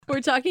We're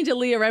talking to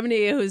Leah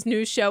Remini, whose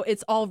new show,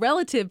 It's All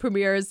Relative,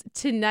 premieres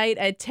tonight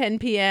at 10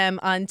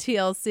 p.m. on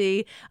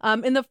TLC.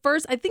 In the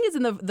first, I think it's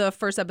in the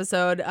first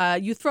episode,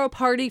 you throw a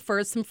party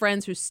for some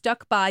friends who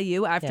stuck by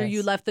you after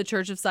you left the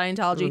Church of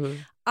Scientology. Mm-hmm.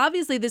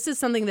 Obviously, this is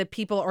something that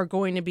people are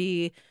going to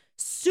be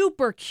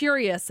super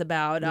curious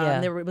about.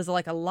 There was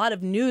like a lot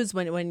of news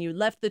when you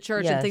left the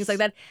church and things like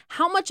that.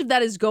 How much of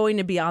that is going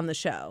to be on the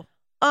show?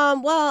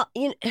 Well,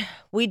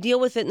 we deal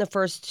with it in the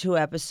first 2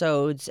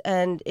 episodes,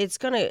 and it's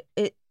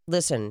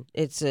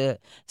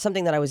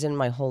something that I was in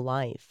my whole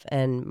life,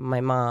 and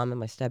my mom and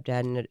my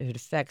stepdad, and it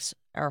affects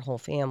our whole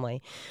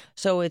family.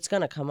 So it's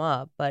going to come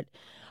up, but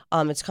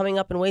it's coming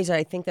up in ways that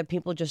I think that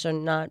people just are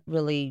not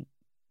really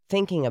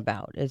thinking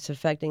about. It's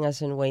affecting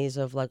us in ways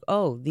of like,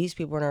 oh, these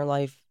people in our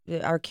life,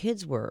 our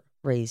kids were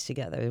raised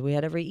together. We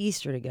had every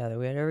Easter together.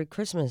 We had every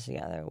Christmas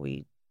together.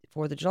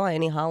 4th of July,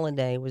 any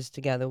holiday was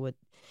together with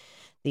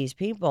these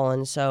people.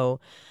 And so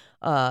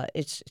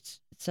it's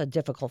a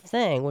difficult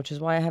thing, which is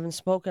why I haven't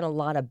spoken a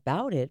lot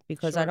about it,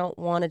 because I don't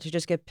want it to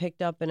just get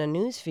picked up in a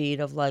news feed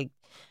of like,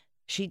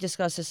 she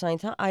discusses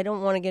Scientology. I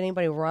don't want to get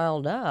anybody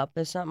riled up.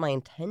 It's not my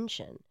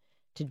intention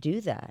to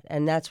do that.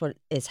 And that's what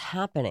is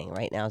happening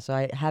right now. So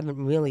I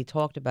haven't really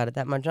talked about it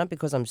that much, not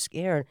because I'm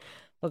scared,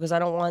 because I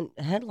don't want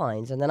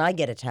headlines and then I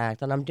get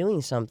attacked and I'm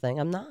doing something.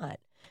 I'm not.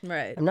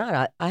 Right. I'm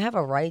not. I have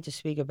a right to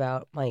speak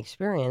about my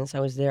experience. I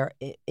was there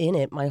in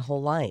it my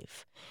whole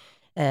life.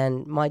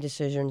 And my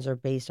decisions are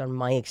based on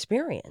my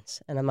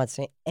experience. And I'm not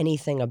saying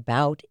anything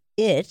about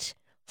it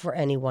for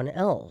anyone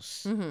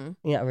else. Mm-hmm.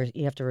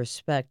 You have to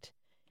respect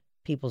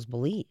people's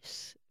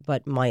beliefs.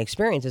 But my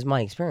experience is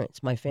my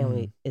experience. My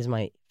family is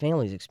my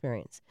family's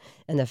experience.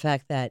 And the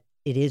fact that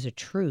it is a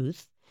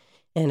truth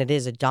and it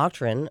is a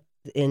doctrine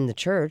in the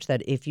church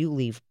that if you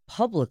leave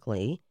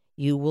publicly,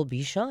 you will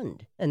be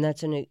shunned. And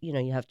that's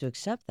you have to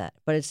accept that.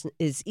 But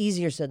it's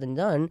easier said than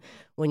done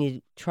when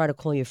you try to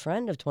call your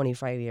friend of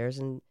 25 years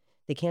and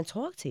they can't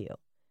talk to you.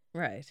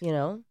 Right.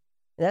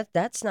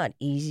 That's not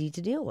easy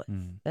to deal with.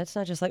 That's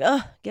not just like,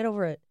 get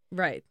over it.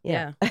 Right.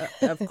 Yeah.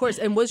 Of course.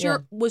 And was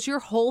your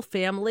whole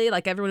family,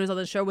 like everyone who's on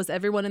the show, was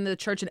everyone in the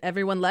church and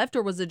everyone left,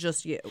 or was it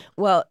just you?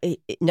 Well,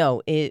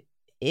 no.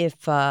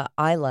 If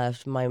I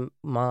left, my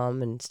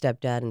mom and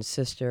stepdad and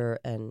sister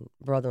and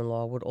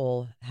brother-in-law would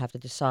all have to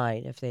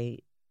decide if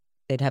they'd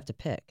have to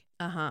pick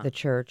the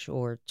church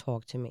or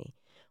talk to me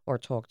or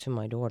talk to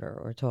my daughter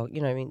or talk,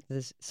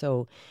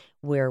 so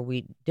where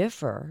we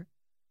differ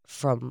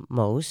from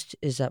most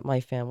is that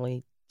my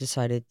family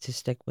decided to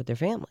stick with their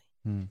family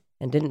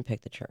and didn't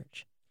pick the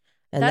church.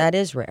 And that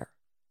is rare.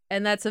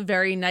 And that's a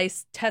very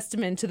nice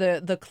testament to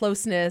the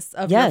closeness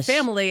of your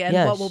family and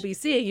what we'll be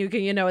seeing. You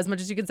can, as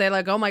much as you can say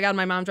like, oh my God,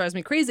 my mom drives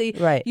me crazy.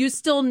 Right. You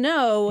still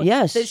know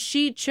that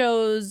she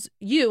chose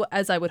you,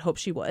 as I would hope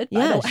she would.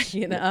 Yes.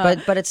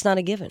 But it's not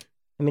a given.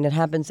 I mean, it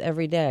happens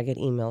every day. I get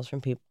emails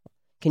from people.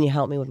 Can you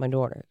help me with my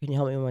daughter? Can you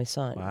help me with my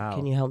son? Wow.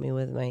 Can you help me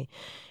with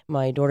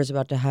my daughter's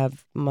about to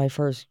have my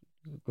first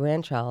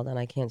grandchild and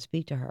I can't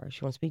speak to her.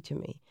 She won't speak to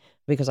me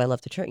because I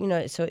left the church.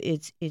 So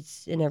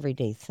it's an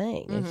everyday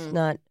thing. Mm-hmm. It's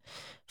not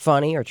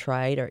funny or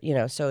trite or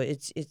so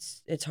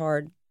it's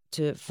hard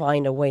to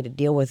find a way to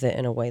deal with it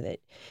in a way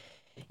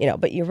that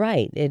but you're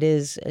right.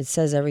 It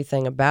says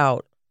everything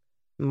about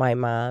my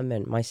mom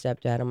and my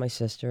stepdad and my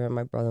sister and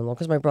my brother-in-law,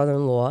 because my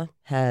brother-in-law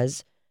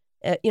has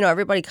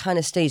everybody kind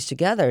of stays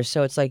together.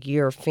 So it's like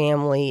your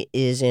family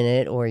is in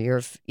it, or your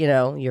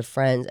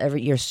friends,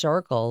 your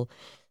circle.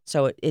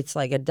 So it's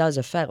like it does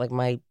affect, like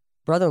my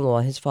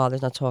brother-in-law, his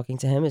father's not talking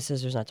to him, his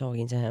sister's not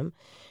talking to him.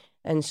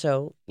 And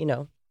so,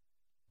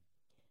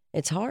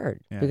 it's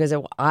hard because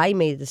I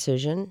made a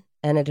decision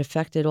and it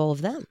affected all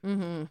of them.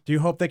 Mm-hmm. Do you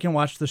hope they can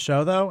watch the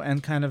show though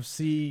and kind of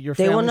see your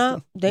family? They will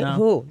not.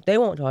 No? They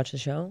won't watch the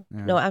show.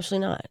 Yeah. No,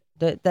 absolutely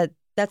not.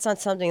 That's not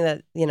something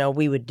that,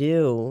 we would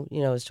do,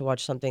 is to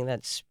watch something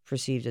that's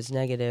perceived as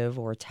negative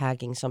or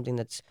attacking something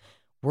that's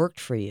worked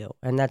for you.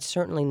 And that's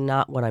certainly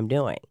not what I'm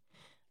doing.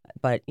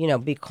 But,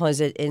 because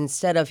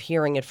instead of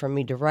hearing it from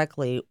me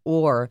directly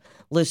or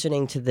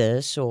listening to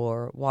this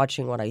or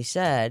watching what I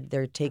said,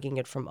 they're taking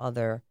it from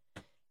other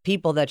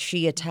people that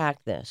she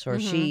attacked this or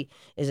she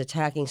is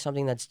attacking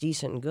something that's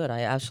decent and good. I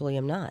absolutely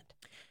am not.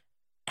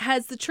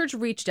 Has the church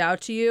reached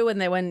out to you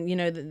and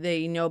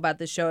they know about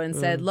the show and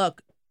said,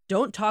 look,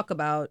 don't talk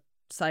about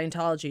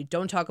Scientology.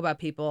 Don't talk about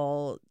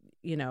people,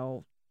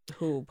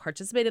 who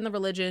participate in the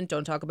religion.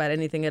 Don't talk about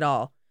anything at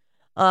all.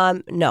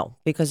 No,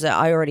 because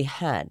I already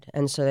had.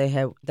 And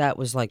so that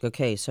was like,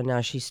 okay, so now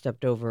she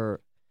stepped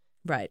over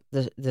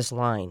this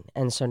line.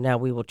 And so now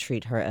we will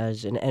treat her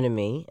as an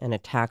enemy, an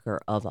attacker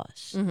of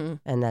us. Mm-hmm.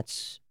 And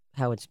that's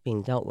how it's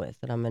being dealt with.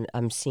 And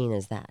I'm seen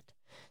as that.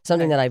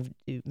 Something that I've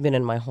been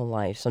in my whole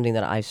life, something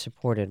that I've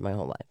supported my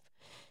whole life.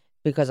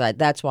 Because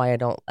that's why I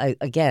don't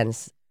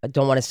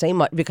want to say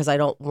much, because I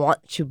don't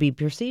want to be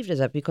perceived as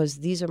that, because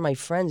these are my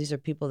friends. These are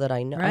people that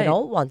I know. Right. I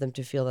don't want them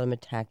to feel that I'm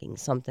attacking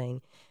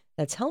something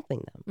that's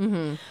helping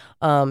them.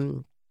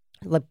 Mm-hmm.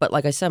 But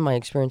like I said, my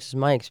experience is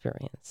my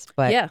experience.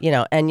 But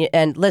Yeah.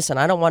 and listen,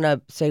 I don't want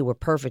to say we're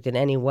perfect in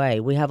any way.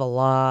 We have a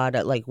lot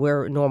of, like,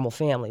 we're a normal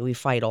family. We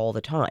fight all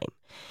the time.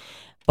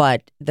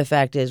 But the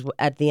fact is,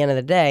 at the end of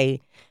the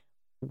day,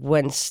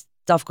 when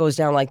stuff goes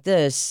down like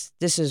this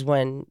is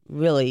when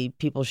really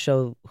people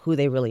show who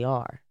they really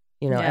are.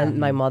 Yeah. And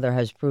my mother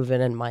has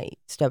proven, and my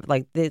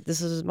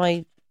this is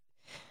my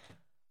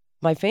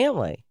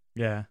family.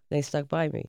 Yeah. They stuck by me.